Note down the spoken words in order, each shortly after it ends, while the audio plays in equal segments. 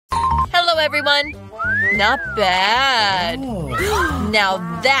everyone. Not bad. Now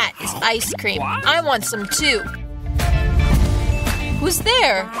that is ice cream. I want some too. Who's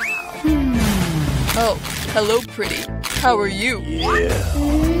there? Oh, hello, pretty. How are you?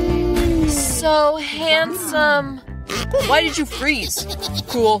 So handsome. Why did you freeze?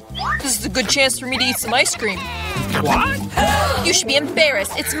 Cool. This is a good chance for me to eat some ice cream. What? You should be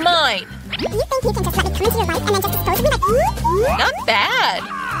embarrassed. It's mine. You think you can just let it come to your right and then just dispose of me like… Not bad.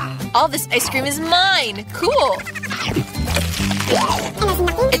 All this ice cream is mine. Cool.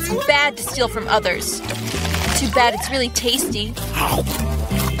 It's bad to steal from others. Too bad it's really tasty.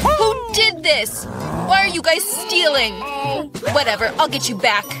 Who did this? Why are you guys stealing? Whatever, I'll get you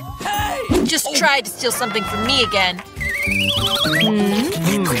back. Just try to steal something from me again.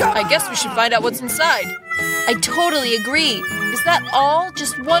 I guess we should find out what's inside. I totally agree. Is that all?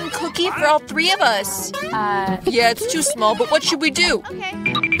 Just one cookie for all three of us? Yeah, it's too small, but what should we do?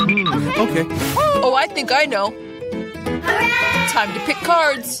 Okay. Oh, I think I know. Time to pick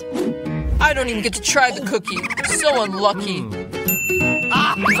cards. I don't even get to try the cookie. So unlucky.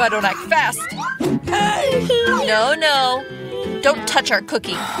 If I don't act fast. No. Don't touch our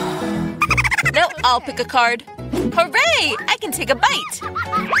cookie. No, I'll pick a card. Hooray! I can take a bite.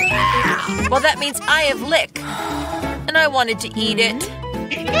 Well, that means I have lick. And I wanted to eat it.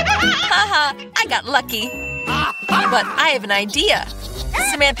 Haha, I got lucky. But I have an idea.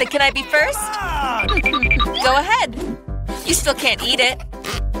 Samantha, can I be first? Go ahead. You still can't eat it.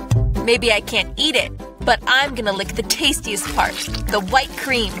 Maybe I can't eat it, but I'm gonna lick the tastiest part, the white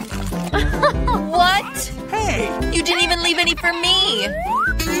cream. What? Hey! You didn't even leave any for me.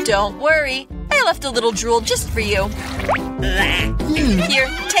 Don't worry. I left a little drool just for you. Here,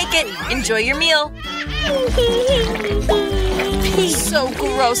 take it. Enjoy your meal. So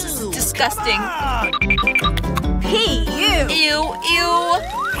gross. This is disgusting. Hey, you! Ew.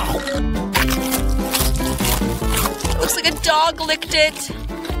 Looks like a dog licked it.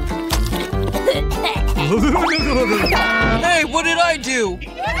 Hey, what did I do?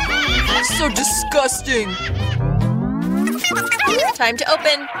 So disgusting. Time to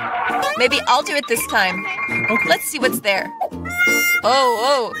open. Maybe I'll do it this time. Okay. Let's see what's there.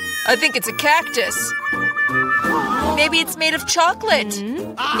 Oh, I think it's a cactus. Maybe it's made of chocolate.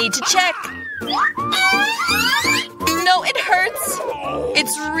 Need to check. No, it hurts.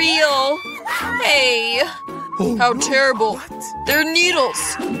 It's real. Hey. How terrible. They're needles.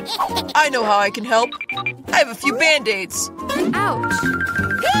 I know how I can help. I have a few Band-Aids. Ouch.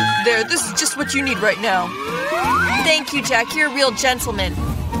 There, this is just what you need right now. Thank you, Jack. You're a real gentleman.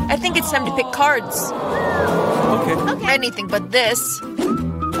 I think it's time to pick cards. Okay. Anything but this.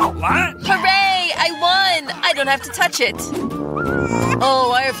 What? Hooray! I won! I don't have to touch it.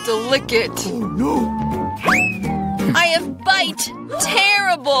 Oh, I have to lick it. Oh, no. I have bite.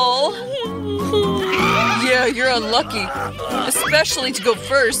 Terrible. Yeah, you're unlucky. Especially to go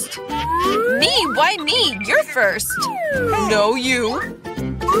first. Me? Why me? You're first. No, you.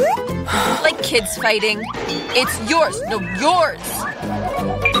 Like kids fighting. It's yours. No, yours.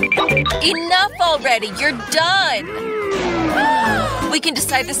 Enough already. You're done. We can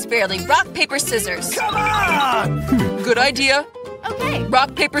decide this fairly. Rock, paper, scissors. Come on! Good idea. Okay.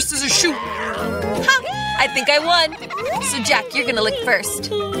 Rock, paper, scissors, shoot. Ha! I think I won. So, Jack, you're gonna lick first.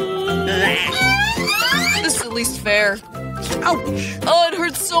 This is at least fair. Ouch! Oh, it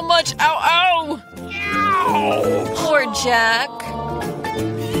hurts so much. Ow, ow! Poor Jack.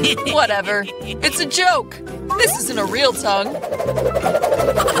 Whatever. It's a joke. This isn't a real tongue.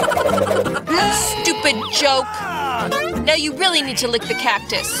 Stupid joke. Now you really need to lick the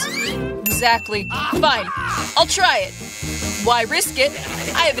cactus. Exactly. Fine. I'll try it. Why risk it?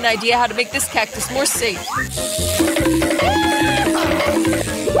 I have an idea how to make this cactus more safe.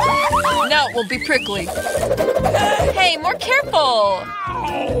 Now it won't be prickly. Hey, more careful.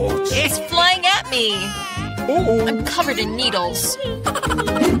 It's flying at me. I'm covered in needles.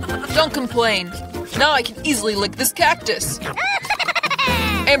 Don't complain. Now I can easily lick this cactus.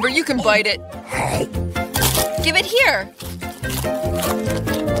 Amber, you can bite it. Give it here.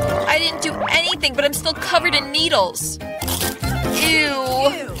 I didn't do anything, but I'm still covered in needles.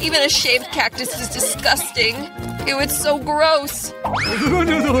 Ew. Even a shaved cactus is disgusting. Ew, it's so gross.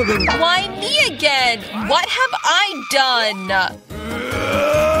 Why me again? What have I done?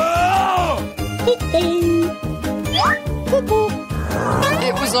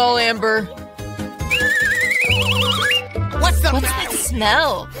 It was all Amber. What's What's that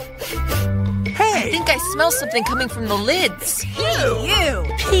smell? I Hey! think I smell something coming from the lids. You!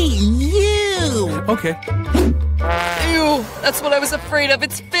 Okay. Ew, that's what I was afraid of.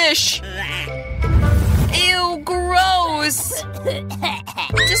 It's fish. Ew, gross.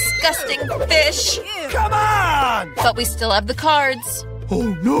 Just disgusting fish. Come on! But we still have the cards.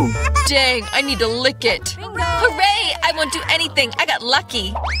 Oh, no. Dang, I need to lick it. Hooray! I won't do anything. I got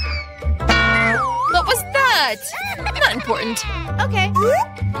lucky. What was that? Not important. Okay.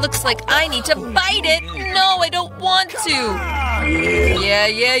 Looks like I need to bite it. No, I don't want to.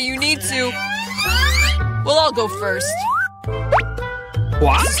 Yeah, you need to. Well, I'll go first.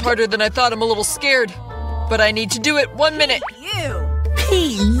 What? This is harder than I thought. I'm a little scared. But I need to do it. 1 minute. You.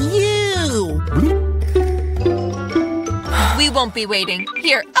 You! We won't be waiting.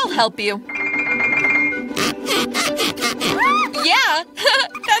 Here, I'll help you. Yeah,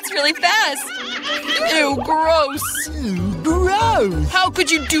 that's really fast. Ew, gross. Gross! How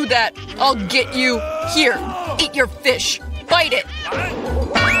could you do that? I'll get you. Here, eat your fish. Bite it.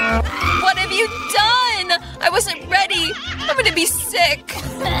 What have you done? I wasn't ready. I'm gonna be sick.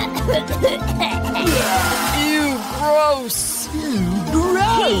 Ew, gross.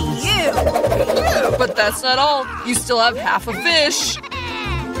 Gross! You. But that's not all. You still have half a fish.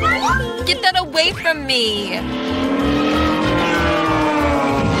 Get that away from me.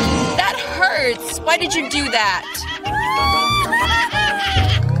 That hurts. Why did you do that?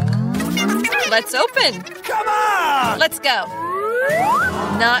 Let's open. Come on! Let's go.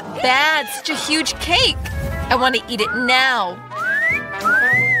 Not bad. Such a huge cake. I want to eat it now.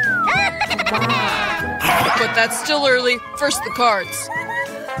 But that's still early. First, the cards.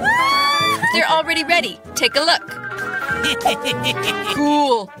 They're already ready. Take a look.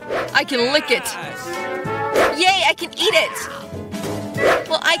 Cool. I can lick it. Yay, I can eat it.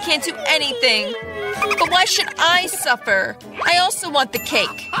 Well, I can't do anything. But why should I suffer? I also want the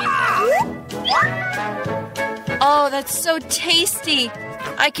cake. Oh, that's so tasty.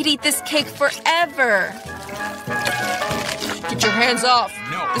 I could eat this cake forever. Get your hands off.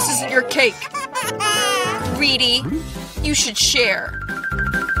 This isn't your cake. Greedy. You should share.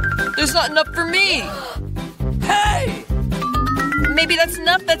 There's not enough for me. Hey! Maybe that's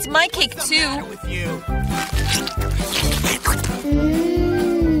enough. That's my cake, too. With you.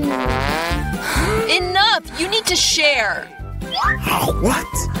 Enough. You need to share. What?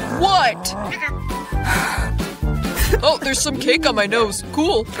 What? Oh, there's some cake on my nose.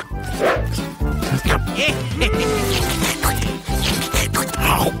 Cool.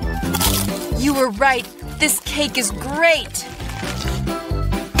 You were right. This cake is great.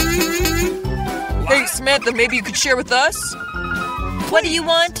 Hey, Samantha, maybe you could share with us? What do you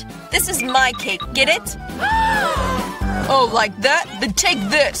want? This is my cake. Get it? Oh, like that? Then take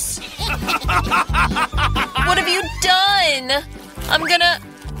this. What have you done? I'm gonna...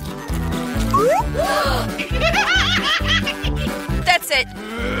 That's it.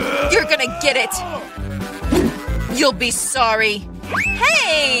 You're gonna get it. You'll be sorry.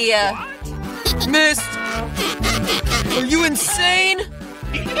 Hey! Miss, are you insane?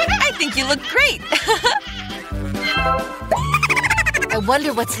 I think you look great. I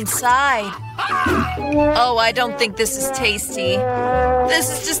wonder what's inside. Oh, I don't think this is tasty. This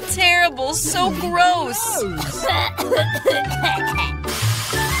is just terrible. So gross.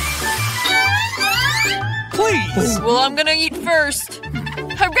 Please! Well, I'm gonna eat first.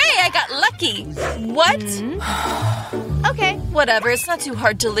 Hooray, I got lucky. What? Okay. Whatever, it's not too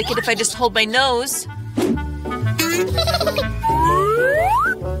hard to lick it if I just hold my nose.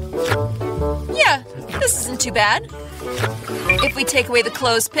 Yeah, this isn't too bad. If we take away the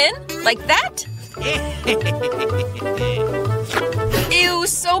clothespin, like that. Ew,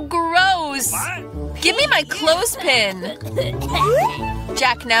 so gross. Give me my clothespin.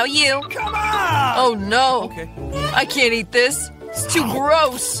 Jack, now you. Come on! Oh no. Okay. I can't eat this. It's too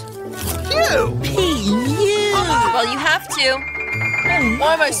gross. You! Well, you have to.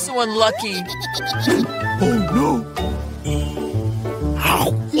 Why am I so unlucky? Oh,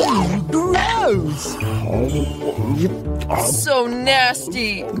 no! Gross! So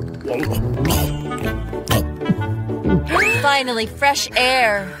nasty. Finally, fresh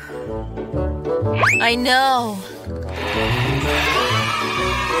air. I know.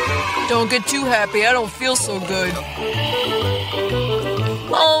 Don't get too happy. I don't feel so good.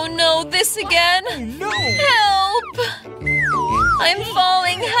 Oh no, this again? No! Help! I'm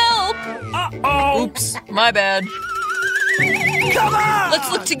falling. Help! Uh-oh! Oops, my bad. Come on! Let's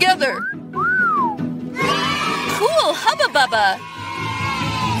look together. Cool, Hubba Bubba.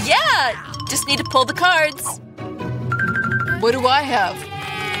 Yeah, just need to pull the cards. What do I have?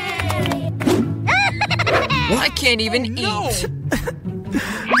 I can't even eat.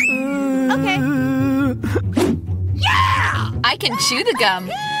 Okay. I can chew the gum.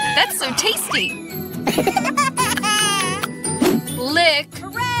 That's so tasty. Lick,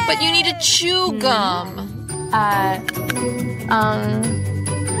 but you need to chew gum.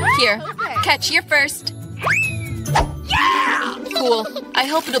 Here, catch your first. Cool. I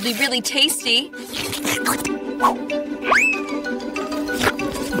hope it'll be really tasty.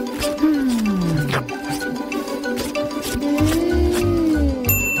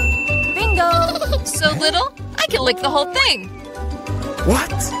 Bingo! So little, I can lick the whole thing.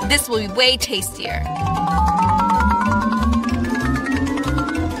 What? This will be way tastier.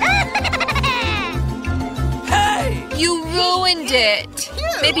 Hey! You ruined it.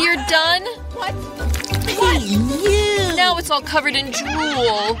 Maybe you're done? Hey, you! Now it's all covered in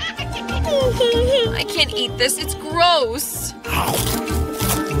drool. I can't eat this. It's gross.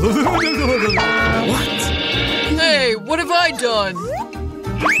 What? Hey, what have I done?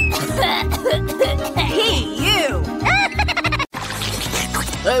 Hey, you!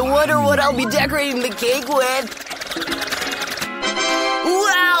 I wonder what I'll be decorating the cake with.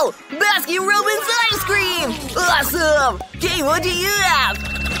 Wow! Baskin-Robbins ice cream! Awesome! Okay, what do you have?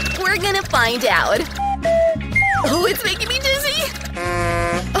 We're gonna find out. Oh, it's making me dizzy!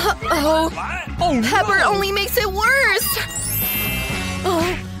 Uh-oh. Pepper only makes it worse!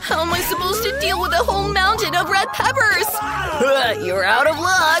 Oh, how am I supposed to deal with a whole mountain of red peppers? You're out of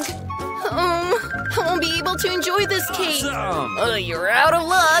luck! I won't be able to enjoy this cake. You're out of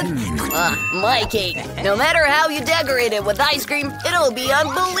luck. My cake. No matter how you decorate it with ice cream, it'll be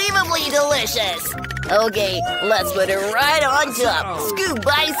unbelievably delicious. Okay, let's put it right on top. Scoop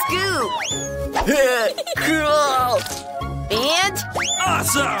by scoop. Cool. And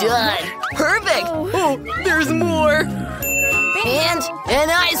Awesome! done. Perfect. Oh, there's more. And an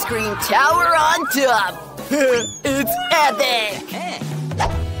ice cream tower on top. It's epic.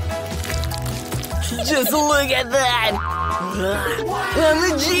 Just look at that! I'm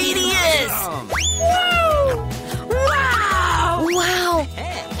a genius! Wow! Wow!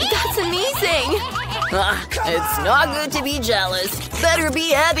 That's amazing! It's not good to be jealous. Better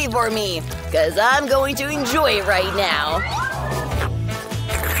be happy for me, because I'm going to enjoy it right now.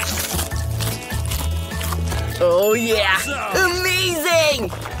 Oh yeah!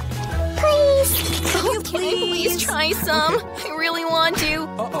 Amazing! Oh, can I please try some? I really want to.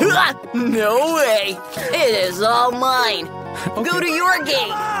 No way! It is all mine. Go to your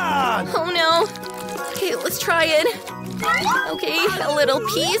gate. Oh no. Okay, let's try it. Okay, a little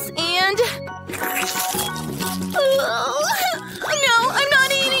piece and... Oh, no, I'm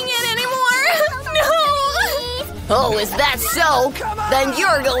not eating it anymore. No! Oh, is that so? Then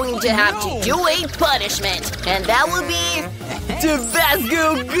you're going to have to do a punishment. And that will be...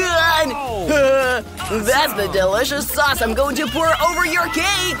 Tabasco gun! That's the delicious sauce I'm going to pour over your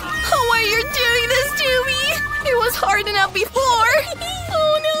cake! Oh, why are you doing this to me? It was hard enough before!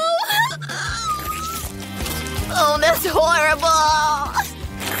 Oh no! Oh, that's horrible!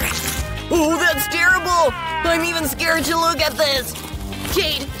 Oh, that's terrible! I'm even scared to look at this!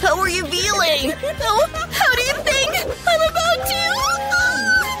 Kate, how are you feeling? Oh, how do you think? I'm about to...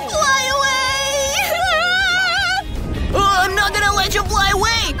 fly away! Oh, I'm not gonna let you fly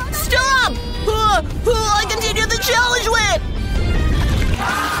away! Stop! I continue the challenge with!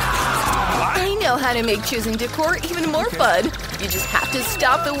 I know how to make choosing decor even more fun. You just have to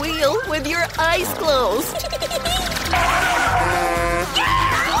stop the wheel with your eyes closed.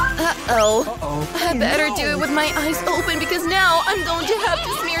 Uh-oh. I better do it with my eyes open because now I'm going to have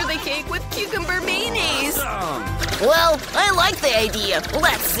to smear the cake with cucumber mayonnaise. Well, I like the idea.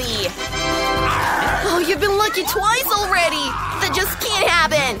 Let's see. Oh, you've been lucky twice already. That just can't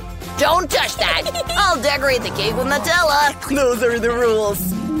happen. Don't touch that. I'll decorate the cake with Nutella. Those are the rules.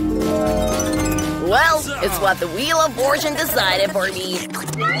 Well, it's what the Wheel of Fortune decided for me.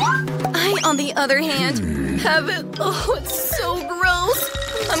 I, on the other hand, have it. Oh, it's so gross.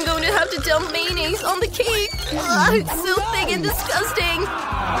 I'm going to have to dump mayonnaise on the cake. It's so thick and disgusting.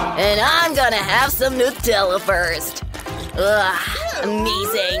 And I'm gonna have some Nutella first.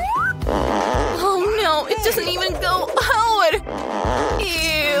 Amazing. Oh no, it doesn't even go out.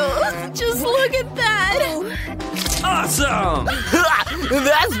 Ew, just look at that. Awesome!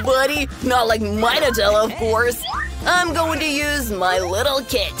 That's buddy. Not like my Nutella, of course. I'm going to use my little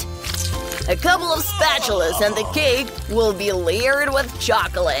kit. A couple of spatulas and the cake will be layered with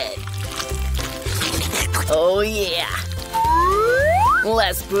chocolate. Oh yeah.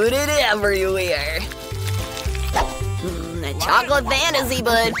 Let's put it everywhere. A chocolate fantasy,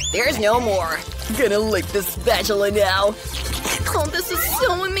 but there's no more. Gonna lick the spatula now. Oh, this is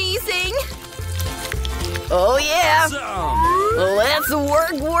so amazing. Oh yeah. Awesome! Let's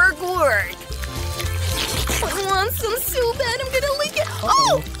work. I want some so bad I'm gonna lick it.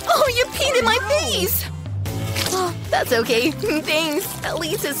 Oh, you peed in my face. Oh, that's okay. Thanks. At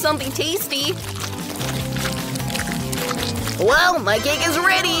least it's something tasty. Well, my cake is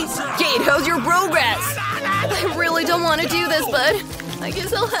ready. Kate, how's your progress? I really don't want to do this, but I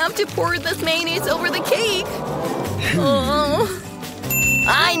guess I'll have to pour this mayonnaise over the cake. Oh.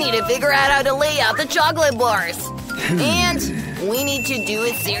 I need to figure out how to lay out the chocolate bars. And we need to do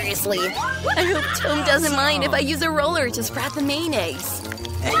it seriously. I hope Tom doesn't mind if I use a roller to spread the mayonnaise.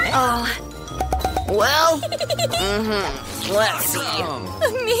 Oh. Well, let's see.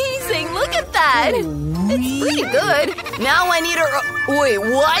 Amazing, look at that. It's pretty good. Now I need a wait,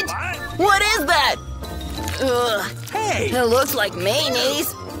 what? What is that? Ugh. Hey! It looks like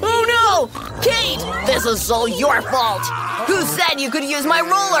mayonnaise. Oh no! Kate! This is all your fault! Who said you could use my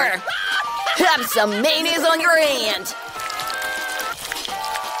roller? Have some mayonnaise on your hand!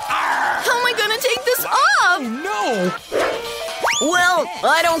 How am I gonna take this off? No! Well,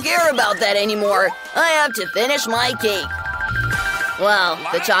 I don't care about that anymore. I have to finish my cake. Well,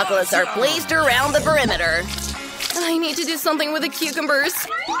 the chocolates are placed around the perimeter. I need to do something with the cucumbers.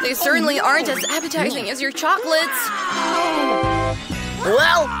 They certainly aren't as appetizing as your chocolates.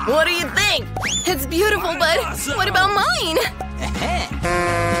 Well, what do you think? It's beautiful, but what about mine?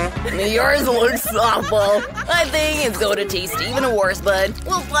 Yours looks awful. I think it's going to taste even worse, but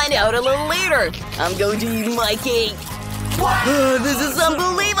we'll find out a little later. I'm going to eat my cake. This is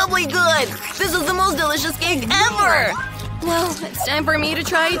unbelievably good! This is the most delicious cake ever! Well, it's time for me to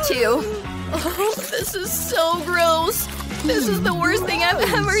try it too. Oh, this is so gross. This is the worst thing I've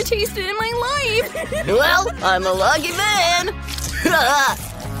ever tasted in my life. Well, I'm a lucky man.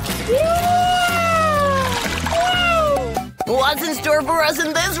 What's in store for us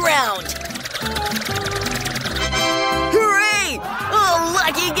in this round? Hooray! Oh,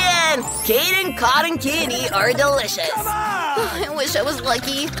 lucky again! Kate and cotton candy are delicious. I wish I was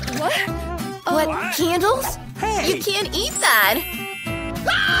lucky. What? What? Candles? Hey! You can't eat that.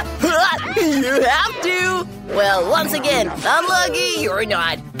 You have to. Well, once again, I'm lucky you're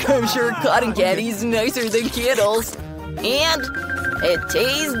not. I'm sure cotton candy is nicer than candles. And it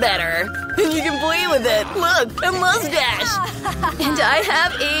tastes better. And you can play with it. Look, a mustache. And I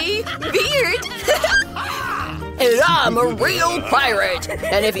have a beard. And I'm a real pirate.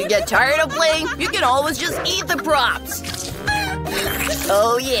 And if you get tired of playing, you can always just eat the props.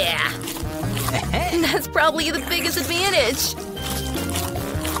 Oh, yeah. And that's probably the biggest advantage.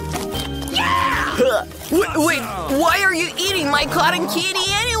 Wait, why are you eating my cotton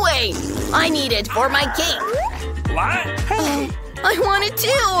candy anyway? I need it for my cake. What? I want it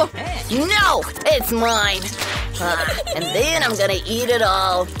too. No, it's mine. And then I'm gonna eat it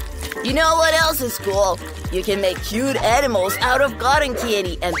all. You know what else is cool? You can make cute animals out of cotton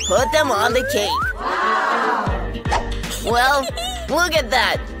candy and put them on the cake. Well, look at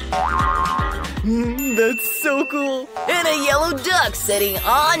that. That's so cool. And a yellow duck sitting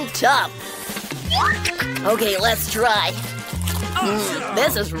on top. Okay, let's try.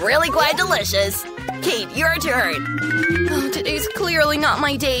 This is really quite delicious. Kate, your turn. Oh, today's clearly not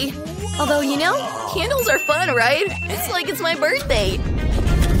my day. Although, you know, candles are fun, right? It's like it's my birthday.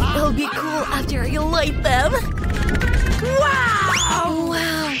 It'll be cool after you light them. Wow!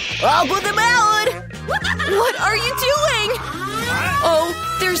 Wow. I'll put them out! What are you doing? Oh,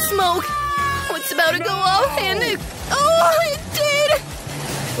 there's smoke. What's about to go off and it did!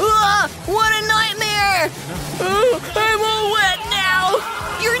 What a nightmare! I'm all wet now!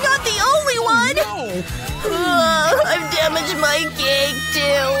 You're not the only one! I've damaged my cake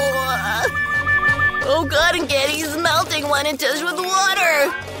too! Oh, cotton candy is melting when in touch with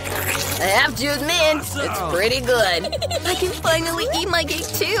water! I have to admit, it's pretty good. I can finally eat my cake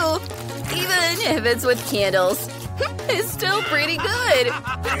too! Even if it's with candles. It's still pretty good!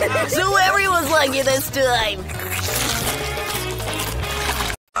 So everyone's lucky this time!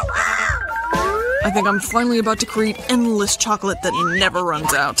 I think I'm finally about to create endless chocolate that never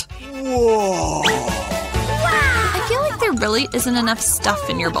runs out. Whoa! I feel like there really isn't enough stuff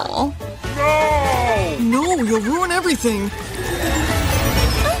in your bowl. No, you'll ruin everything.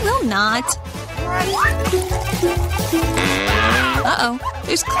 I will not. Uh-oh,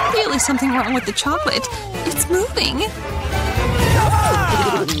 there's clearly something wrong with the chocolate. It's moving.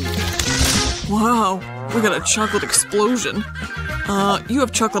 Wow, we got a chocolate explosion. You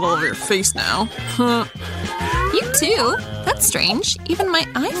have chocolate all over your face now. Huh. You too. That's strange. Even my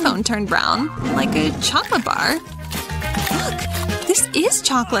iPhone turned brown, like a chocolate bar. Look, this is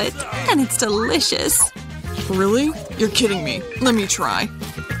chocolate, and it's delicious. Really? You're kidding me. Let me try.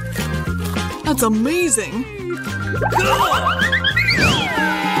 That's amazing.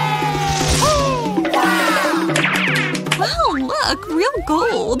 Wow, look, real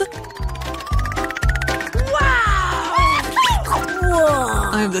gold.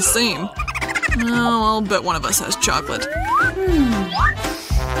 I have the same. Oh, I'll bet one of us has chocolate.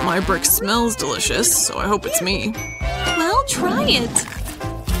 My brick smells delicious, so I hope it's me. Well, try it.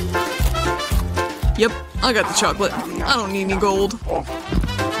 Yep, I got the chocolate. I don't need any gold.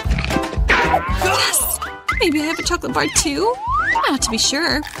 Yes! Maybe I have a chocolate bar too? I ought to be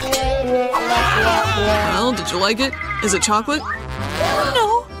sure. Well, did you like it? Is it chocolate?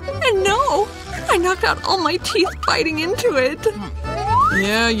 No, and no! I knocked out all my teeth biting into it.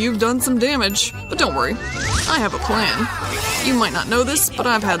 Yeah, you've done some damage. But don't worry, I have a plan. You might not know this, but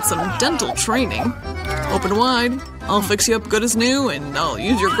I've had some dental training. Open wide, I'll fix you up good as new, and I'll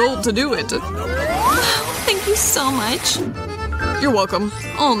use your gold to do it. Thank you so much. You're welcome.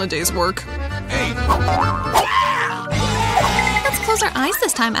 All in a day's work. Let's close our eyes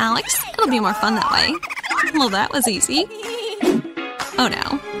this time, Alex. It'll be more fun that way. Well, that was easy. Oh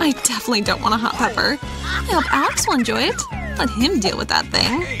no, I definitely don't want a hot pepper. I hope Alex will enjoy it. Let him deal with that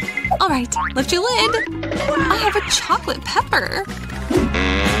thing. Alright, lift your lid. I have a chocolate pepper.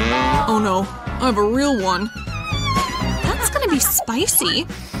 Oh no, I have a real one. That's gonna be spicy.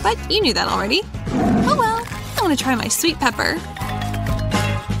 But you knew that already. Oh well, I want to try my sweet pepper.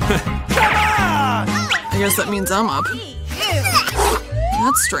 I guess that means I'm up.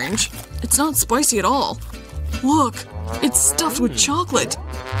 That's strange. It's not spicy at all. Look, it's stuffed with chocolate.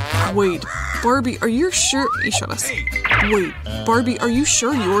 Wait, Barbie, are you sure? You shut us. Wait, Barbie, are you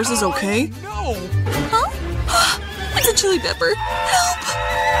sure yours is okay? Huh? It's a chili pepper. Help!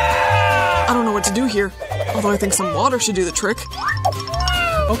 I don't know what to do here. Although I think some water should do the trick.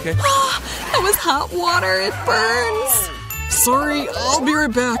 Okay. That was hot water. It burns. Sorry, I'll be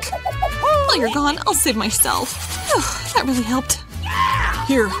right back. While you're gone, I'll save myself. That really helped.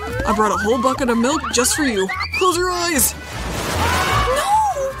 Here, I brought a whole bucket of milk just for you. Close your eyes.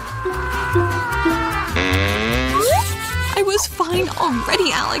 I was fine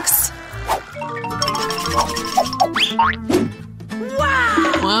already, Alex.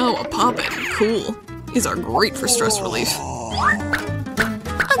 Wow, a poppet. Cool. These are great for stress relief.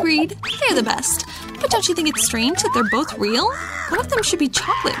 Agreed. They're the best. But don't you think it's strange that they're both real? One of them should be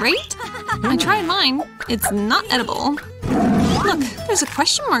chocolate, right? I tried mine. It's not edible. Look, there's a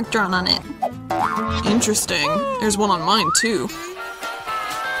question mark drawn on it. Interesting. There's one on mine, too.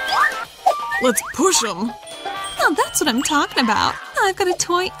 Let's push them. Now that's what I'm talking about. I've got a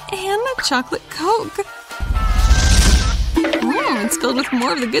toy and a chocolate Coke. It's filled with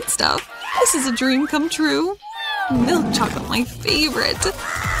more of the good stuff. This is a dream come true. Milk chocolate, my favorite.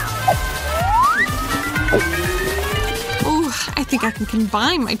 Ooh, I think I can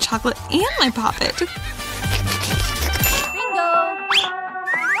combine my chocolate and my poppet.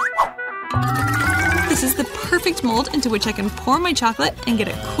 This is the perfect mold into which I can pour my chocolate and get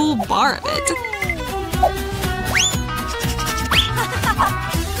a cool bar of it.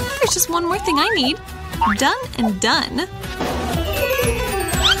 There's just one more thing I need. Done and done.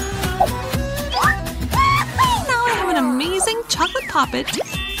 Now I have an amazing chocolate poppet.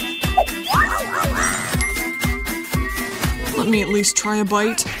 Let me at least try a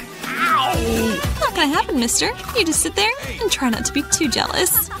bite. Not gonna happen, mister. You just sit there and try not to be too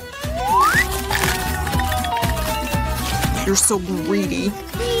jealous. You're so greedy.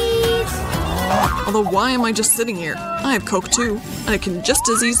 Although why am I just sitting here? I have Coke too, and it can just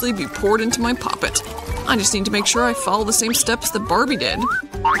as easily be poured into my poppet. I just need to make sure I follow the same steps that Barbie did.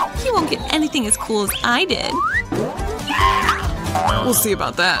 You won't get anything as cool as I did. We'll see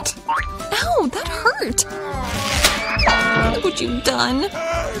about that. Ow, that hurt. Look what you've done.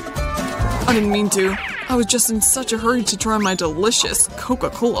 I didn't mean to. I was just in such a hurry to try my delicious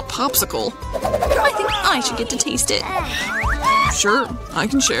Coca-Cola popsicle. I think I should get to taste it. Sure, I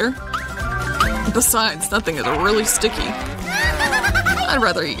can share. Besides, that thing is really sticky. I'd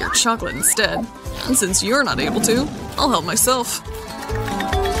rather eat your chocolate instead. And since you're not able to, I'll help myself.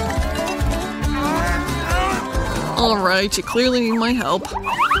 Alright, you clearly need my help.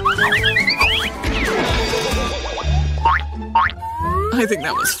 I think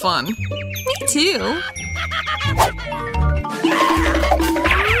that was fun. Me too.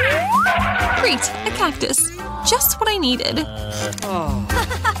 Great, a cactus. Just what I needed.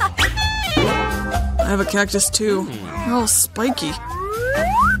 I have a cactus too. They're all spiky.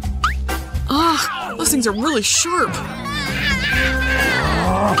 Ah, those things are really sharp.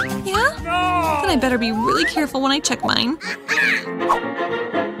 Yeah? Then I better be really careful when I check mine.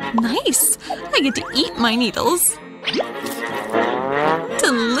 Nice! I get to eat my needles.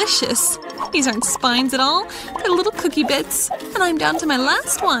 Delicious! These aren't spines at all. They're little cookie bits. And I'm down to my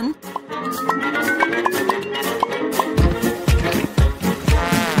last one.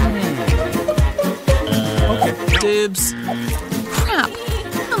 Dibs. Crap!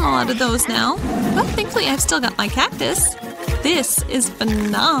 I'm all lot of those now. But thankfully I've still got my cactus. This is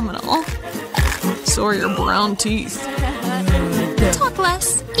phenomenal. So are your brown teeth. Talk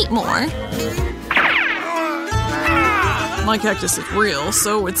less, eat more. My cactus is real,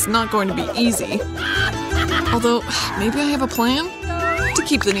 so it's not going to be easy. Although, maybe I have a plan? To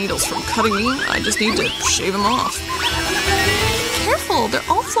keep the needles from cutting me, I just need to shave them off. Careful, they're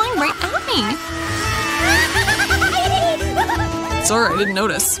all flying right at me. Sorry, I didn't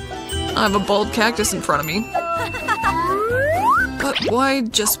notice. I have a bald cactus in front of me. But why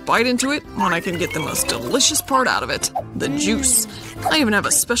just bite into it when I can get the most delicious part out of it? The juice. I even have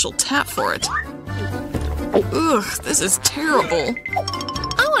a special tap for it. Ugh, this is terrible.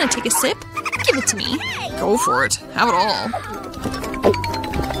 I want to take a sip. Give it to me. Go for it. Have it all.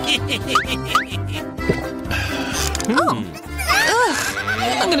 Ugh,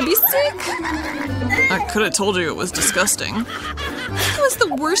 I'm gonna be sick. I could have told you it was disgusting. It was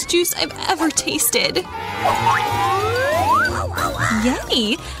the worst juice I've ever tasted.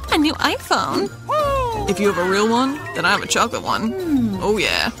 Yay, a new iPhone. If you have a real one, then I have a chocolate one. Oh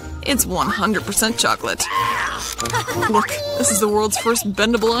yeah, it's 100% chocolate. Look, this is the world's first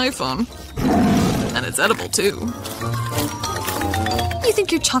bendable iPhone. And it's edible too. You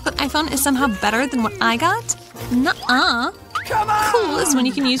think your chocolate iPhone is somehow better than what I got? Nuh-uh. Cool is when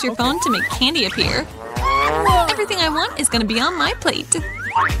you can use your phone to make candy appear. Everything I want is gonna be on my plate.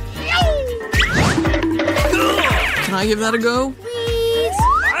 Can I give that a go?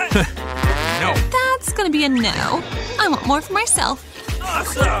 No. That's gonna be a no. I want more for myself.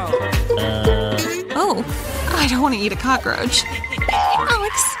 Oh, I don't want to eat a cockroach.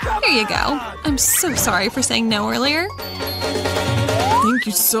 Alex, here you go. I'm so sorry for saying no earlier. Thank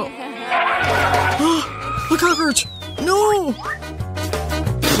you so... A cockroach! No!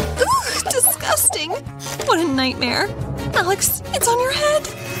 Ugh, disgusting. What a nightmare. Alex, it's on your head.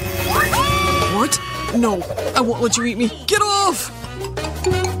 What? No, I won't let you eat me. Get off!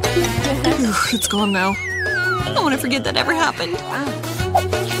 Ugh, it's gone now. I want to forget that ever happened.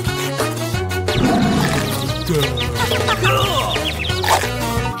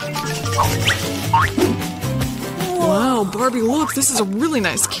 Wow, Barbie, look, this is a really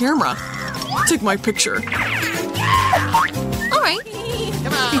nice camera. Take my picture. All right.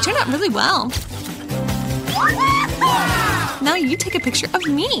 You turned out really well. Now you take a picture of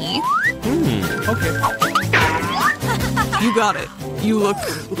me. Okay. You got it. You look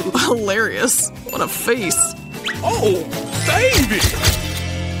hilarious. What a face. Oh, baby!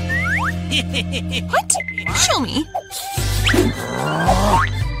 What? Show me.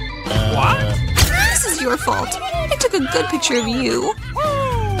 What? This is your fault. I took a good picture of you.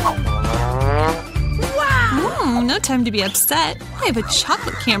 No time to be upset. I have a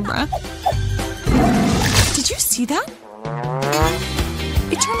chocolate camera. Did you see that?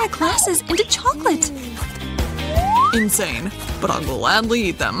 It turned my glasses into chocolate. Insane, but I'll gladly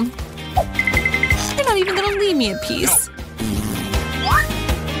eat them. You're not even gonna leave me a piece.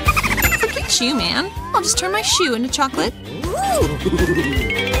 Forget you, man. I'll just turn my shoe into chocolate.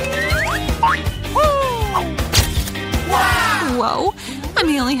 Whoa, I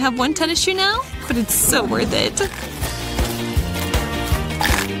may only have one tennis shoe now, but it's so worth it.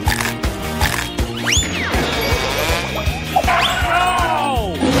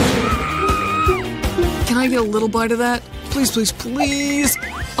 Can I get a little bite of that? Please, please, please.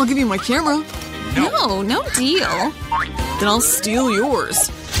 I'll give you my camera. No, no deal. Then I'll steal yours.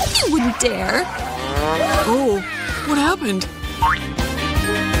 You wouldn't dare. Oh, what happened?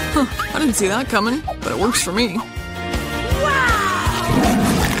 Huh, I didn't see that coming, but it works for me.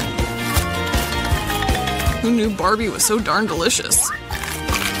 Who knew Barbie was so darn delicious?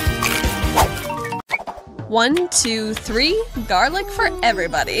 1, 2, 3, garlic for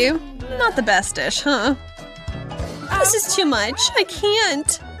everybody. Not the best dish, huh? This is too much. I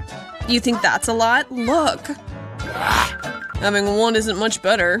can't. You think that's a lot? Look. Having one isn't much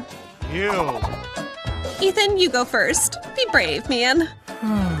better. Ew. Ethan, you go first. Be brave, man.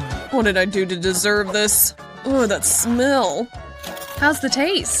 What did I do to deserve this? Oh, that smell. How's the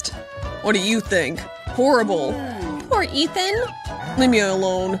taste? What do you think? Horrible. Poor Ethan. Leave me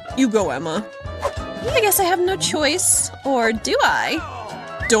alone. You go, Emma. I guess I have no choice. Or do I?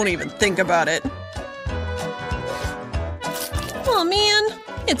 Don't even think about it. Oh man,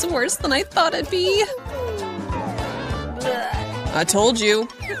 it's worse than I thought it'd be. I told you.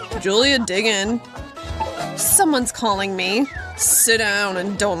 Julia, dig in. Someone's calling me. Sit down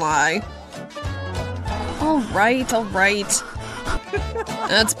and don't lie. All right.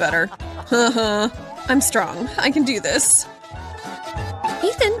 That's better. Haha. I'm strong. I can do this.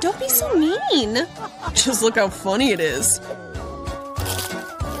 Ethan, don't be so mean. Just look how funny it is.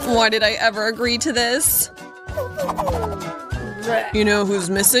 Why did I ever agree to this? You know who's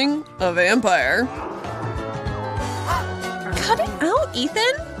missing? A vampire. Cut it out,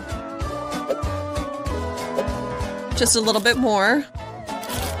 Ethan. Just a little bit more.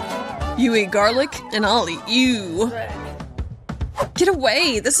 You eat garlic, and I'll eat you. Get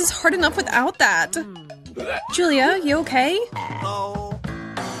away! This is hard enough without that. Julia, you okay?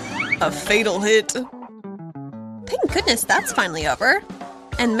 A fatal hit. Thank goodness that's finally over.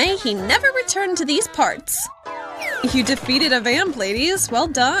 And may he never return to these parts. You defeated a vamp, ladies. Well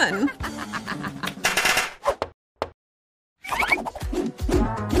done.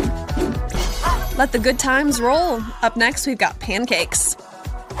 Let the good times roll. Up next, we've got pancakes.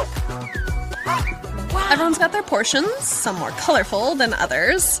 Everyone's got their portions, some more colorful than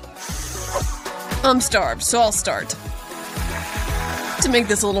others. I'm starved, so I'll start. To make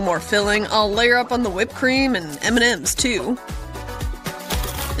this a little more filling, I'll layer up on the whipped cream and M&Ms too.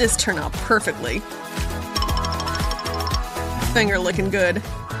 This turned out perfectly. Finger looking good.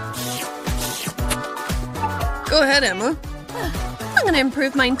 Go ahead, Emma. I'm gonna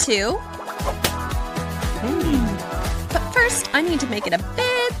improve mine too. But first, I need to make it a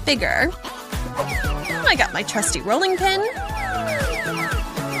bit bigger. I got my trusty rolling pin.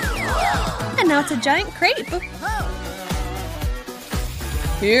 And now it's a giant crepe.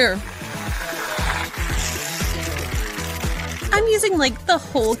 Here. I'm using like the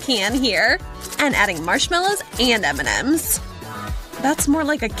whole can here and adding marshmallows and M&Ms. That's more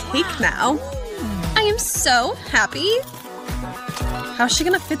like a cake now. I am so happy. How's she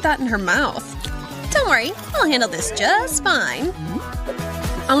gonna fit that in her mouth? Don't worry, I'll handle this just fine.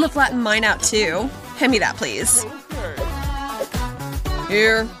 I want to flatten mine out too. Hand me that, please.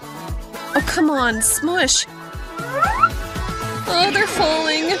 Here. Oh, come on, smush. Oh, they're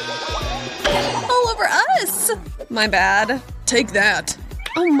falling. All over us. My bad. Take that.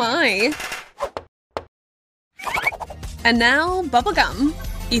 Oh my. And now, bubblegum.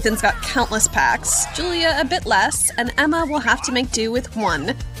 Ethan's got countless packs, Julia a bit less, and Emma will have to make do with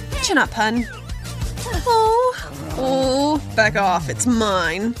one. Chin up, hun. Oh, back off, it's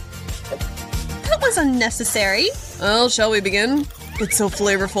mine. That was unnecessary. Well, shall we begin? It's so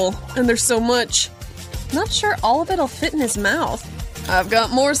flavorful, and there's so much. Not sure all of it'll fit in his mouth. I've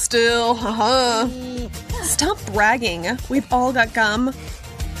got more still, haha. Stop bragging, we've all got gum.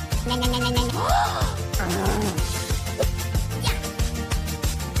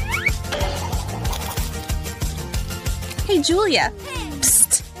 Hey, Julia.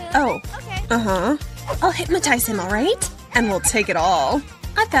 Psst. Oh. Uh-huh. I'll hypnotize him, all right? And we'll take it all.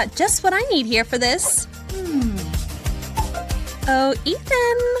 I've got just what I need here for this. Oh,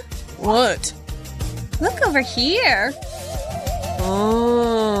 Ethan. What? Look over here.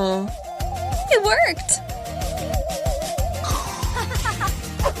 Oh. It worked.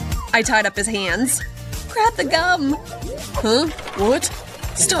 I tied up his hands. Grab the gum. Huh? What?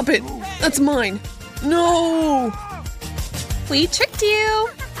 Stop it. That's mine. No! We tricked you.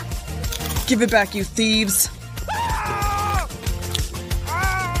 Give it back, you thieves.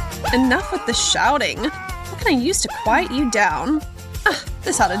 Enough with the shouting. What can I use to quiet you down? Ah,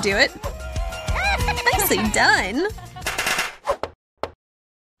 this ought to do it. Nicely done.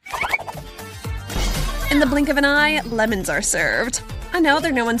 In the blink of an eye, lemons are served. I know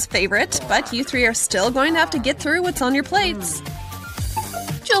they're no one's favorite, but you three are still going to have to get through what's on your plates.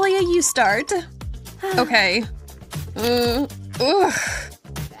 Julia, you start. Okay. Ugh.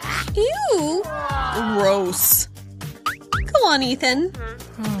 Ew. Gross. Go on, Ethan.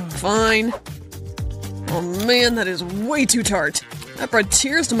 Fine. Oh man, that is way too tart. That brought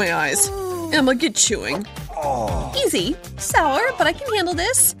tears to my eyes. Emma, get chewing. Easy. Sour, but I can handle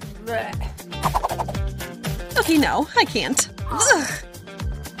this. Okay, no, I can't. Ugh.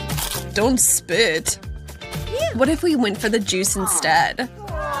 Don't spit. What if we went for the juice instead?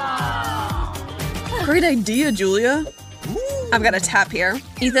 Great idea, Julia. I've got a tap here.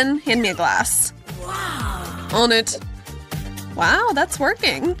 Ethan, hand me a glass. On it. Wow, that's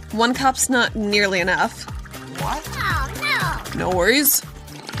working. 1 cup's not nearly enough. What? Oh, no. No worries.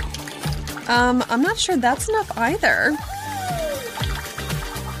 I'm not sure that's enough either.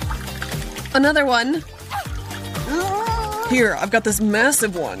 Another one. Here, I've got this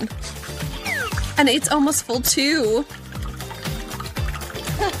massive one. And it's almost full too.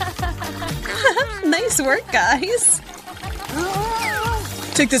 Nice work, guys.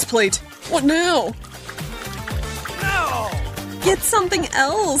 Take this plate. What now? Get something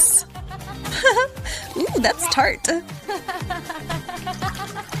else. Ooh, that's tart.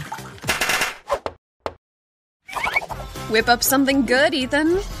 Whip up something good,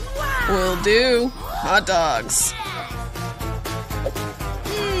 Ethan. Will do. Hot dogs.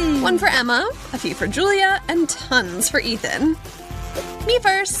 One for Emma, a few for Julia, and tons for Ethan. Me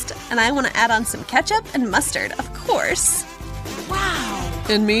first, and I want to add on some ketchup and mustard, of course.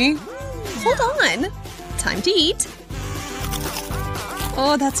 And me? Hold on. Time to eat.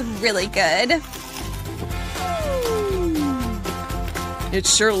 Oh, that's really good. It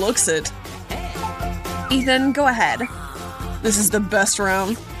sure looks it. Ethan, go ahead. This is the best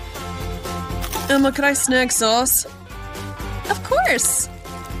round. Emma, could I snag sauce? Of course.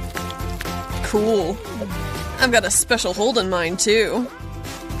 Cool. I've got a special hold in mind, too.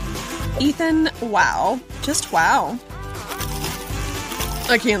 Ethan, wow. Just wow.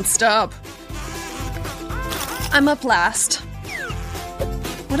 I can't stop. I'm up last.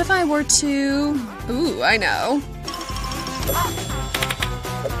 What if I were to... Ooh, I know.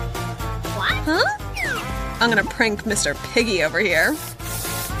 Huh? I'm gonna prank Mr. Piggy over here.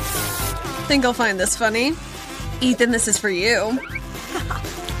 Think I'll find this funny? Ethan, this is for you.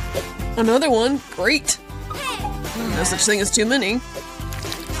 Another one? Great. No such thing as too many.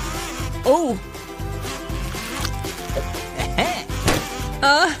 Oh!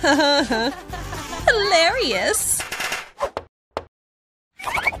 Hilarious!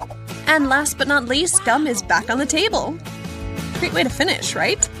 And last but not least, gum is back on the table. Great way to finish,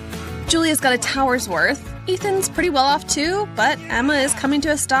 right? Julia's got a tower's worth. Ethan's pretty well off too, but Emma is coming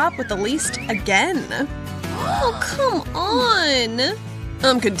to a stop with the least again. Oh, come on!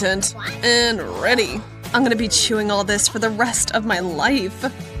 I'm content. And ready. I'm gonna be chewing all this for the rest of my life.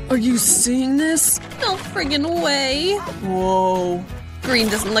 Are you seeing this? No friggin' way. Whoa. Green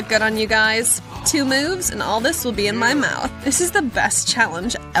doesn't look good on you guys. 2 moves and all this will be in my mouth. This is the best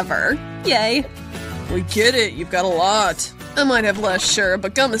challenge ever. Yay. We get it. You've got a lot. I might have less, sure,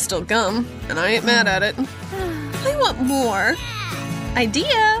 but gum is still gum. And I ain't mad at it. I want more.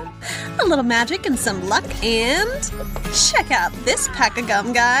 Idea. A little magic and some luck and... check out this pack of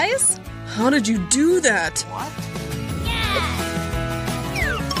gum, guys. How did you do that?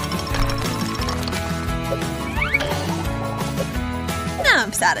 Now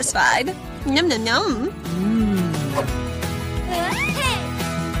I'm satisfied. Num num num.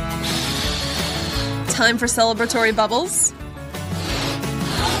 Time for celebratory bubbles.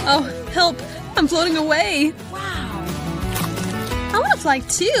 Oh, help! I'm floating away. Wow. I want to fly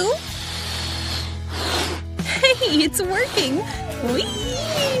too. Hey, it's working. Whee!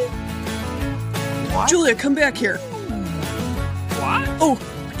 Julia, come back here. What? Oh,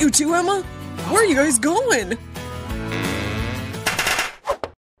 you too, Emma? Where are you guys going?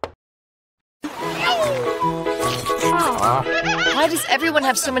 Why does everyone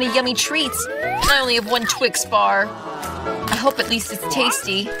have so many yummy treats? I only have 1 Twix bar. I hope at least it's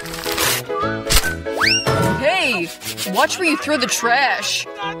tasty. Hey, watch where you throw the trash.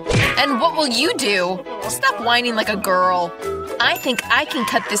 And what will you do? Stop whining like a girl. I think I can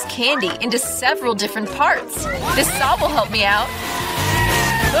cut this candy into several different parts. This saw will help me out.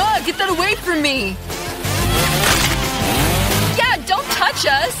 Ah, get that away from me! Yeah, don't touch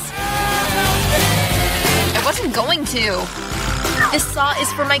us! I wasn't going to. This saw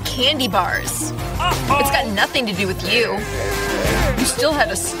is for my candy bars. It's got nothing to do with you. You still had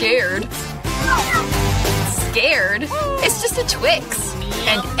us scared. Scared? It's just a Twix.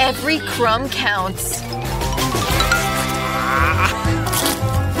 And every crumb counts.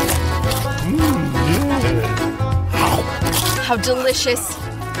 How delicious.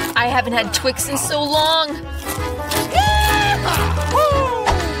 I haven't had Twix in so long.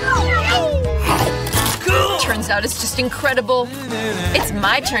 Turns out it's just incredible. It's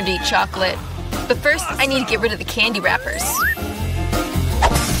my turn to eat chocolate. But first, I need to get rid of the candy wrappers.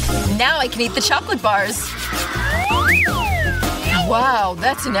 Now I can eat the chocolate bars. Wow,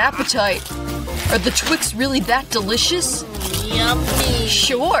 that's an appetite. Are the Twix really that delicious? Yummy.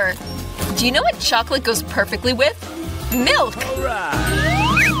 Sure. Do you know what chocolate goes perfectly with? Milk!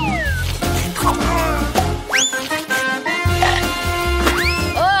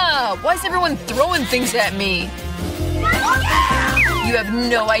 Ah, why is everyone throwing things at me? You have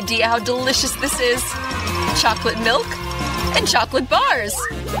no idea how delicious this is. Chocolate milk and chocolate bars.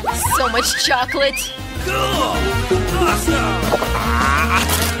 So much chocolate.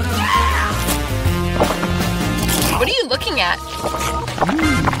 What are you looking at?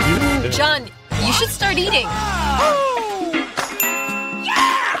 John, you should start eating.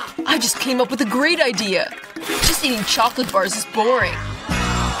 I just came up with a great idea. Just eating chocolate bars is boring.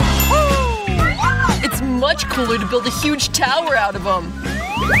 It's much cooler to build a huge tower out of them.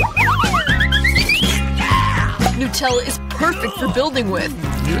 Nutella is perfect for building with.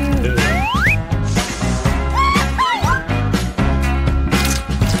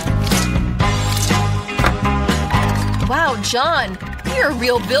 Wow, John, You're a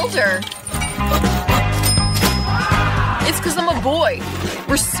real builder. It's because I'm a boy.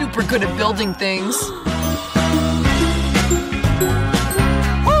 We're super good at building things.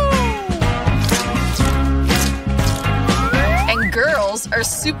 And girls are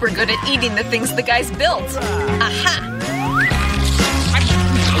super good at eating the things the guys built. Aha!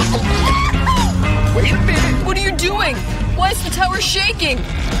 Wait a minute! What are you doing? Why is the tower shaking?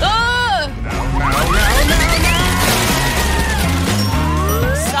 Ah!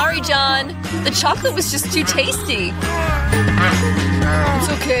 Sorry, John. The chocolate was just too tasty. It's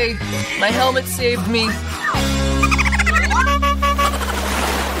okay. My helmet saved me.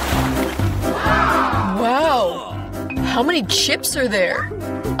 Wow. How many chips are there?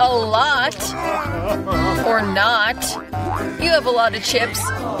 A lot. Or not. You have a lot of chips,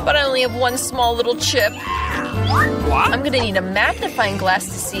 but I only have one small little chip. What? I'm gonna need a magnifying glass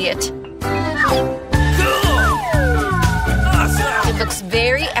to see it. It looks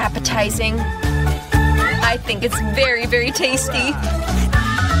very appetizing. I think it's very, very tasty.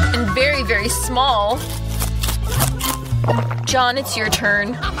 And very, very small. John, it's your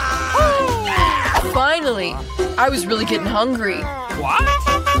turn. Finally! I was really getting hungry. What?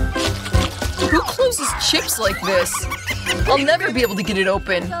 Who closes chips like this? I'll never be able to get it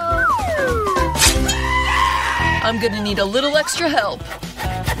open. I'm gonna need a little extra help.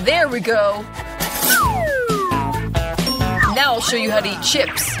 There we go. Now I'll show you how to eat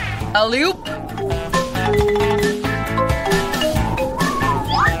chips. Alley-oop.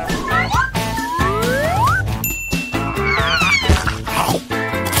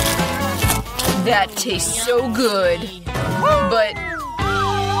 That tastes so good. But...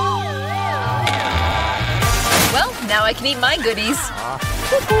 well, now I can eat my goodies.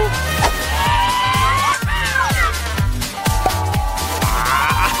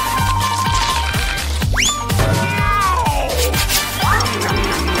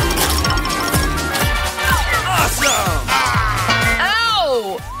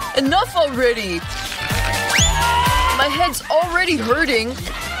 Ow! Enough already! My head's already hurting.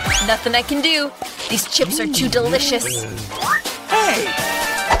 Nothing I can do. These chips are too delicious. Hey!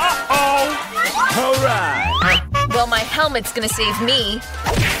 Uh-oh! All right! Well, my helmet's gonna save me.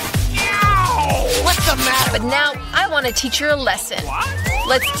 What's the matter? But now, I want to teach her a lesson. What?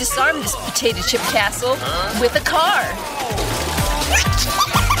 Let's disarm this potato chip castle with a car.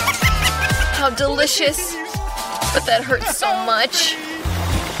 How delicious. But that hurts so much.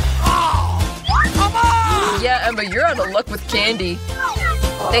 Come on! Yeah, Emma, you're out of luck with candy.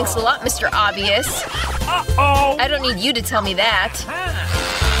 Thanks a lot, Mr. Obvious. Uh-oh! I don't need you to tell me that.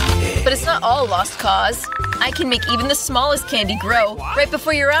 But it's not all lost cause. I can make even the smallest candy grow right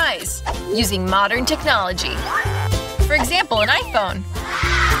before your eyes, using modern technology. For example, an iPhone.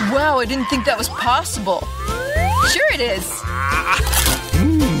 Wow, I didn't think that was possible. Sure it is.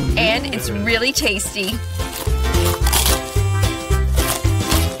 And it's really tasty.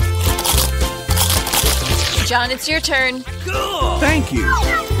 John, it's your turn. Thank you.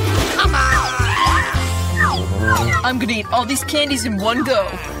 I'm gonna eat all these candies in one go.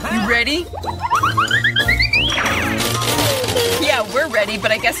 You ready? Yeah, we're ready,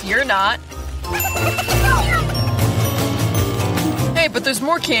 but I guess you're not. Hey, but there's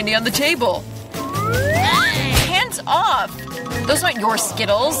more candy on the table. Hands off! Those aren't your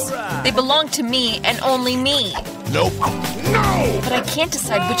Skittles. They belong to me and only me. Nope. No! But I can't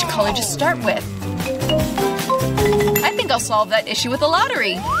decide which color to start with. I think I'll solve that issue with a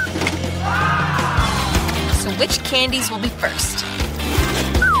lottery. So which candies will be first?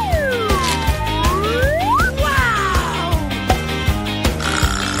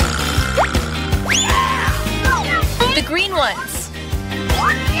 The green ones.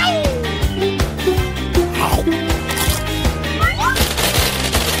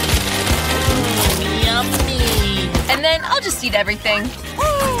 And then I'll just eat everything.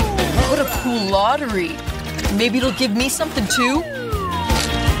 What a cool lottery. Maybe it'll give me something too?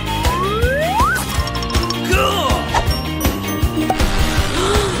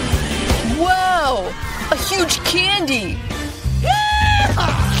 Wow! A huge candy!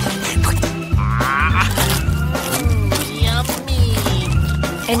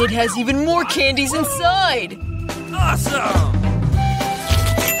 And it has even more candies inside! Awesome!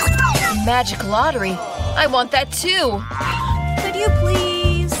 Magic lottery. I want that too. Could you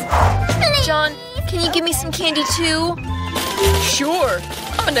please? John, can you give me some candy too? Sure.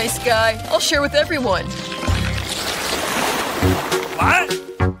 I'm a nice guy. I'll share with everyone. What?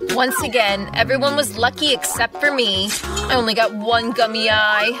 Once again, everyone was lucky except for me. I only got one gummy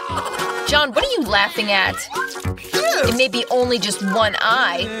eye. John, what are you laughing at? It may be only just one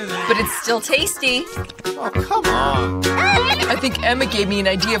eye, but it's still tasty. Oh, come on. I think Emma gave me an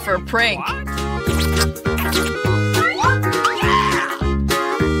idea for a prank.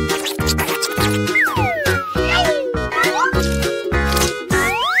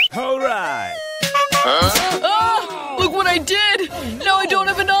 All right. Ah! Look what I did! Now I don't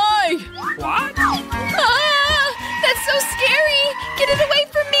have an eye! What? Ah! That's so scary! Get it away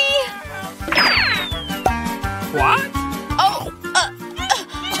from me! What? Oh!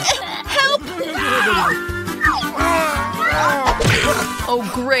 Help! Oh,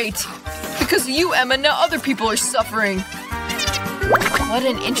 great. Because of you, Emma, now other people are suffering. What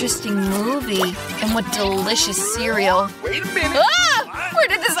an interesting movie. And what delicious cereal. Wait a minute. Ah! Where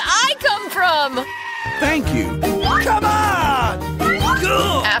did this eye come from? Thank you. Come on.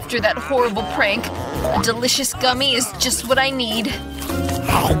 Go. After that horrible prank, a delicious gummy is just what I need.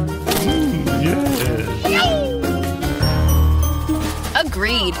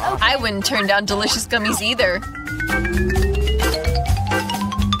 Agreed. I wouldn't turn down delicious gummies either.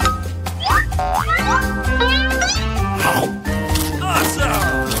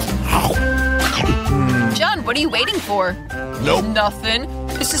 Awesome. John, what are you waiting for? Nope. Nothing.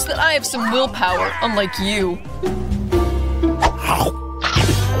 It's just that I have some willpower, unlike you.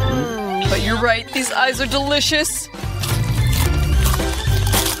 But you're right, these eyes are delicious.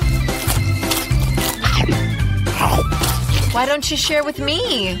 Why don't you share with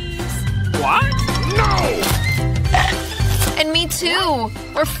me? What? No. And me too.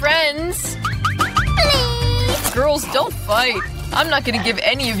 We're friends. Girls, don't fight. I'm not gonna give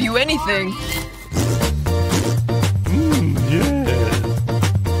any of you anything.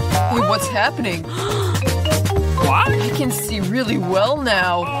 Hey, what's happening? What? I can see really well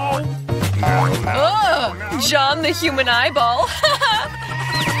now. Ah, John the human eyeball.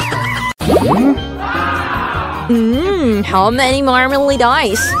 How many marmalade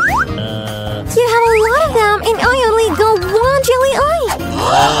eyes? You have a lot of them, and I only got one jelly eye.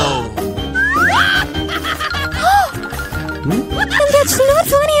 And that's not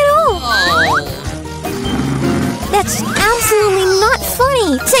funny at all. That's absolutely not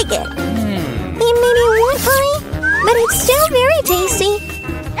funny. Take it. It may be one eye, but it's still very tasty.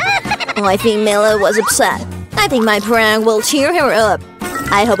 I think Mela was upset. I think my prank will cheer her up.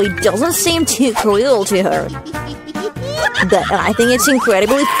 I hope it doesn't seem too cruel to her. But I think it's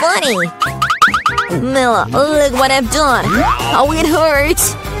incredibly funny. Mela, look what I've done. How it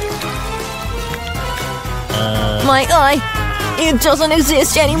hurts. My eye, it doesn't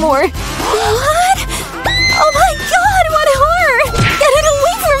exist anymore. What? Oh my god, what horror! Get it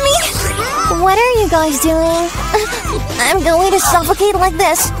away from me! What are you guys doing? I'm going to suffocate like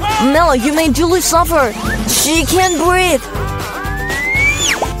this. Mela, you made Julie suffer. She can't breathe.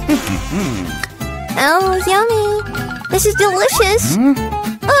 Oh, yummy. This is delicious. But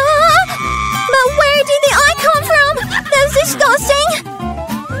where did the eye come from? That's disgusting.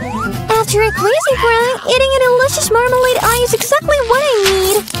 After a crazy prank, eating a delicious marmalade eye is exactly what I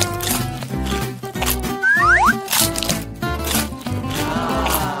need.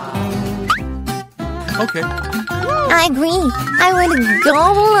 Okay. I agree. I want to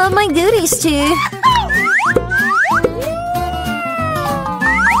gobble up my goodies too.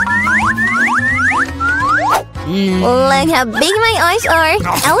 Look how big my eyes are.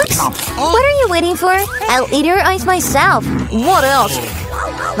 Alex, what are you waiting for? I'll eat your eyes myself. What else?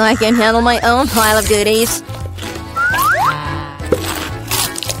 I can handle my own pile of goodies.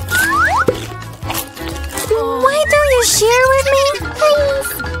 Why don't you share with me, please?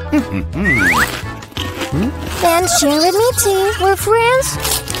 Then share with me too. We're friends.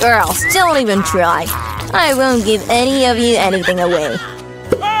 Girls, don't even try. I won't give any of you anything away.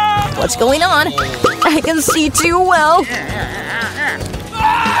 What's going on? I can see too well.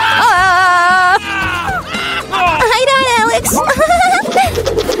 Ah! Hide on, Alex.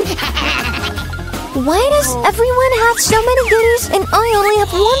 Why does everyone have so many goodies and I only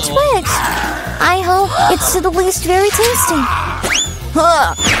have one Twix? I hope it's at least very tasty.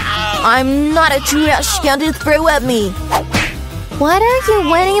 Huh. I'm not a trash can to throw at me. What are you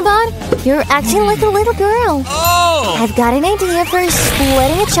whining about? You're acting like a little girl. Oh. I've got an idea for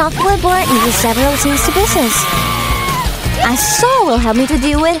splitting a chocolate bar into several tasty pieces. A soul will help me to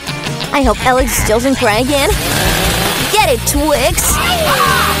do it. I hope Alex doesn't cry again. Get it, Twix!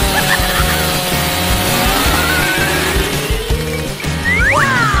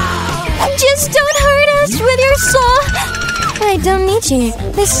 Just don't hurt us with your saw. I don't need you.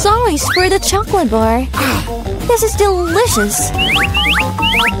 This saw is for the chocolate bar. This is delicious.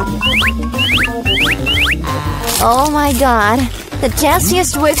 Oh my god, the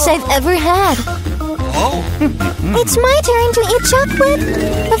tastiest Twix I've ever had. It's my turn to eat chocolate.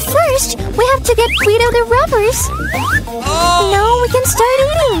 But first, we have to get rid of the wrappers. Now we can start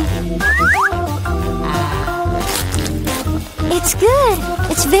eating. It's good.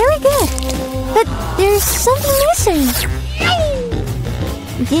 It's very good. But there's something missing.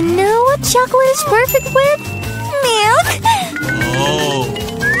 You know what chocolate is perfect with? Milk.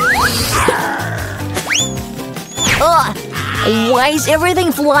 Ugh! Why is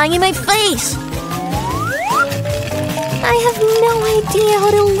everything flying in my face? I have no idea how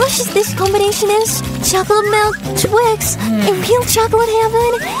delicious this combination is. Chocolate milk, Twix, and real chocolate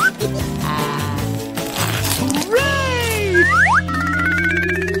heaven.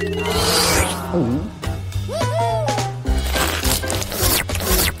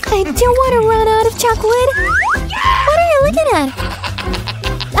 I don't want to run out of chocolate. What are you looking at?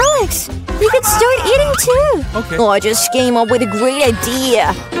 Alex, you could start eating too. Okay. Oh, I just came up with a great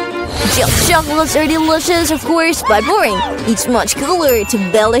idea. Gel chocolates are delicious, of course, but boring. It's much cooler to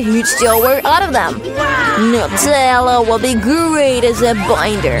build a huge tower out of them. Nutella will be great as a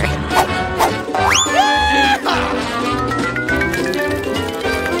binder.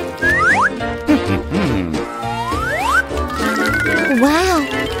 Wow,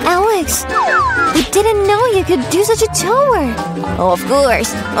 Alex, I didn't know you could do such a tower. Oh, of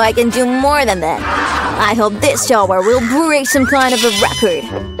course, I can do more than that. I hope this tower will break some kind of a record.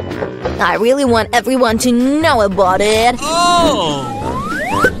 I really want everyone to know about it. Oh!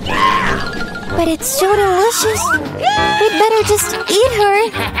 But it's so delicious. We'd better just eat her.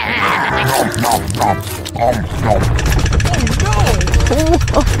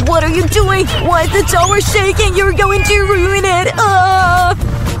 Oh, what are you doing? Why is the tower shaking? You're going to ruin it.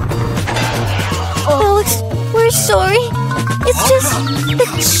 Alex, we're sorry. It's just the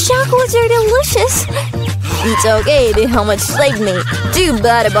chocolates are delicious. It's okay, the helmet saved me. Too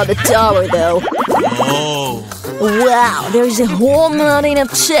bad about the tower, though. Oh! Wow, there's a whole mountain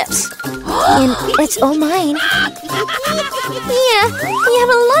of chips. And it's all mine. Yeah, you have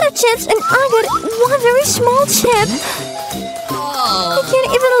a lot of chips and I got one very small chip. I can't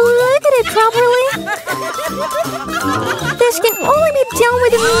even look at it properly. This can only be done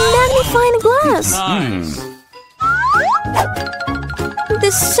with a magnifying glass. Nice.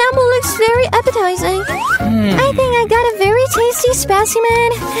 The sample looks very appetizing. I think I got a very tasty specimen.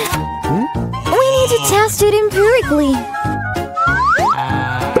 We need to test it empirically.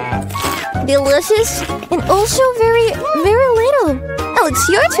 Delicious and also very, very little. Alex,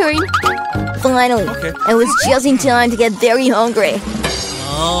 your turn. Finally, Okay. I was just in time to get very hungry.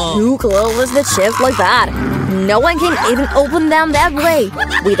 Who closes the chips like that? No one can even open them that way.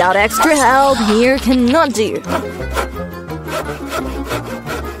 Without extra help, here cannot do.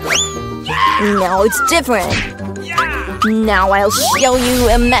 Now it's different. Now I'll show you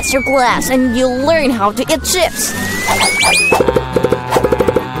a master class and you'll learn how to eat chips.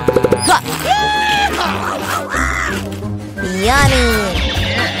 Ha! Yummy!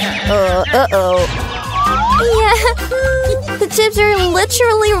 Uh-oh. Yeah, the chips are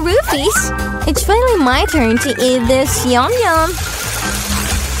literally roofies. It's finally my turn to eat this. Yum yum.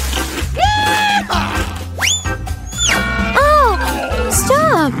 Oh,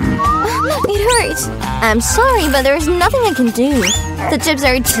 stop! It hurts. I'm sorry, but there's nothing I can do. The chips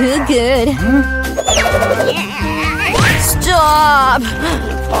are too good. Stop!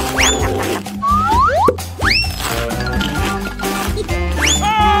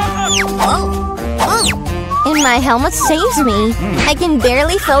 And my helmet saves me. I can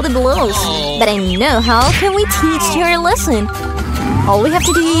barely feel the blows. But I know how can we teach her a lesson. All we have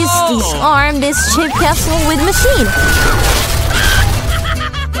to do is disarm this chip castle with machine.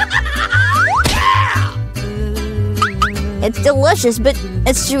 It's delicious, but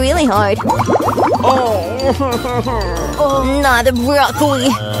it's really hard. Oh, not the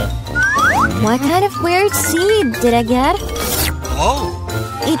broccoli. What kind of weird seed did I get? Oh!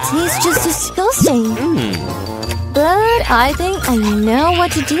 It tastes just disgusting. But I think I know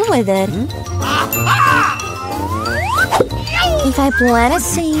what to do with it. If I plant a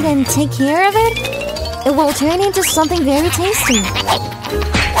seed and take care of it, it will turn into something very tasty.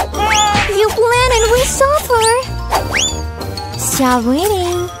 You plant and we suffer. Stop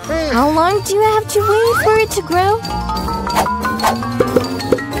waiting. How long do I have to wait for it to grow?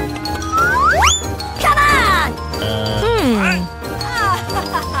 Come on!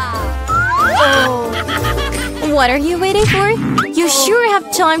 What are you waiting for? You sure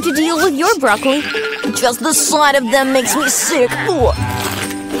have time to deal with your broccoli. Just the sight of them makes me sick.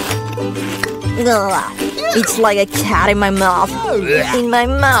 Ugh. It's like a cat in my mouth. In my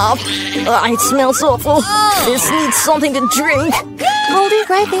mouth. It smells awful. This needs something to drink. Hold it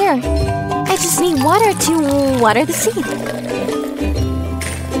right there. I just need water to water the seed.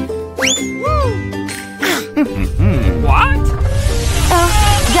 What?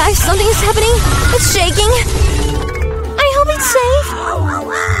 Guys, something is happening. It's shaking. I hope it's safe.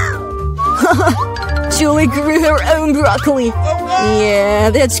 Julie grew her own broccoli. Yeah,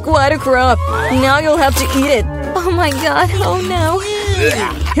 that's quite a crop. Now you'll have to eat it. Oh my god, oh no.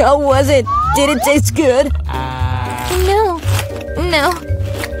 How was it? Did it taste good? No. No.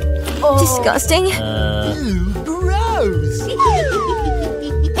 Disgusting. Gross.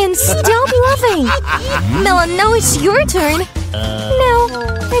 And stop laughing. Mela, now it's your turn. No,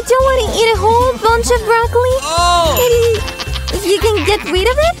 I don't want to eat a whole bunch of broccoli. Maybe you can get rid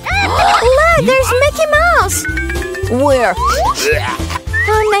of it? Look, there's Mickey Mouse. Where?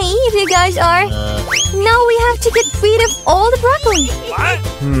 How naive you guys are. Now we have to get rid of all the broccoli. What?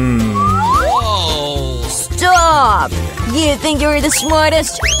 Whoa. Stop! You think you're the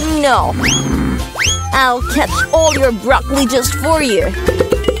smartest? No. I'll catch all your broccoli just for you.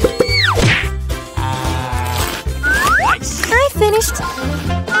 I finished.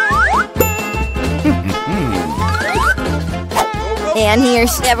 And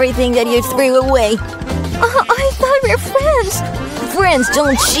here's everything that you threw away. I thought we were friends. Friends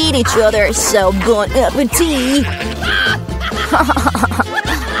don't cheat each other, so bon appetit.